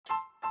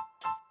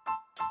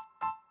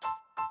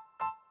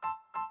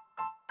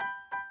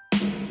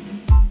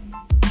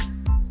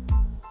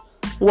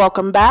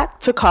Welcome back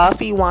to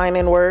Coffee, Wine,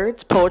 and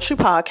Words Poetry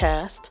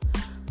Podcast.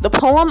 The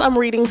poem I'm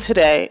reading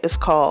today is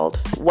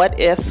called What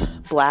If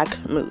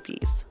Black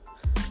Movies?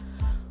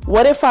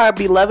 What if our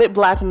beloved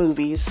black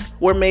movies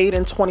were made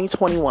in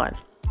 2021?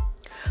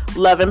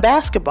 Love and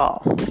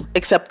basketball,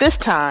 except this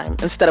time,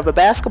 instead of a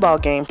basketball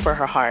game for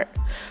her heart,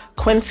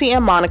 Quincy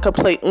and Monica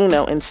play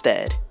Uno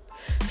instead.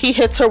 He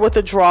hits her with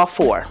a draw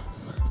 4.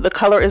 The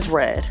color is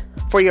red,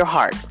 for your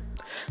heart.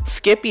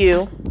 Skip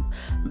you,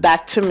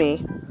 back to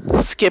me,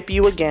 skip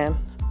you again,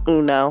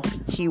 Uno,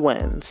 he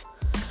wins.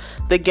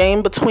 The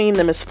game between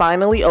them is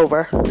finally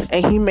over,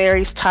 and he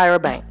marries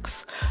Tyra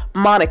Banks.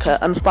 Monica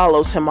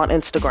unfollows him on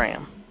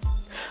Instagram.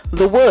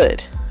 The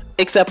Wood,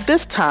 except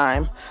this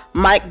time,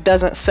 Mike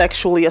doesn't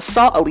sexually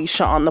assault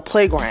Alicia on the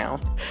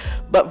playground,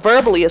 but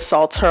verbally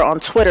assaults her on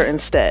Twitter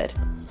instead.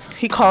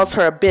 He calls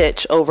her a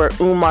bitch over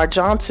Umar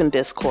Johnson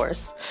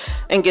discourse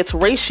and gets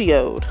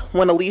ratioed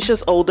when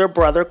Alicia's older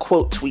brother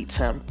quote tweets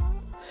him.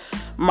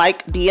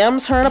 Mike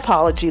DMs her an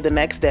apology the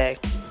next day,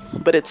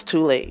 but it's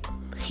too late.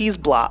 He's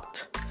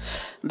blocked.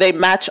 They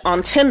match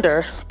on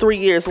Tinder 3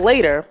 years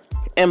later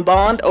and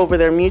bond over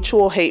their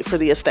mutual hate for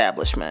the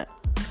establishment.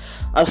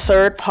 A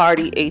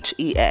third-party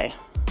HEA.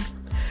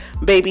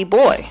 Baby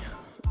boy.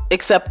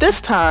 Except this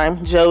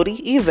time,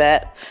 Jody,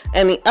 Yvette,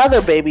 and the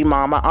other baby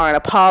mama are in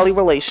a poly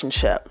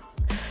relationship.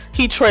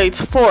 He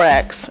trades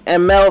Forex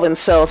and Melvin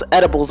sells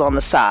edibles on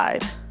the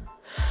side.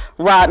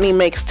 Rodney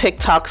makes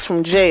TikToks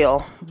from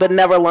jail, but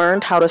never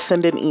learned how to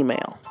send an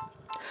email.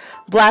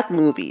 Black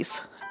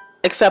movies.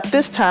 Except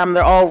this time,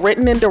 they're all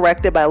written and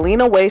directed by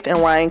Lena Waithe and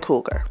Ryan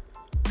Coogler.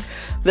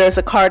 There's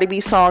a Cardi B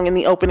song in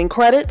the opening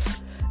credits,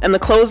 and the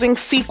closing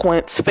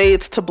sequence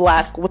fades to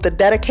black with a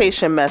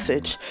dedication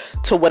message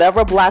to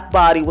whatever black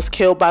body was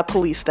killed by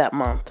police that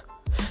month.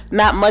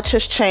 Not much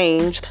has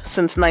changed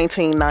since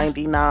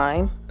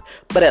 1999,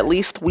 but at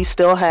least we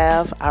still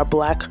have our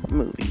black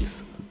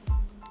movies.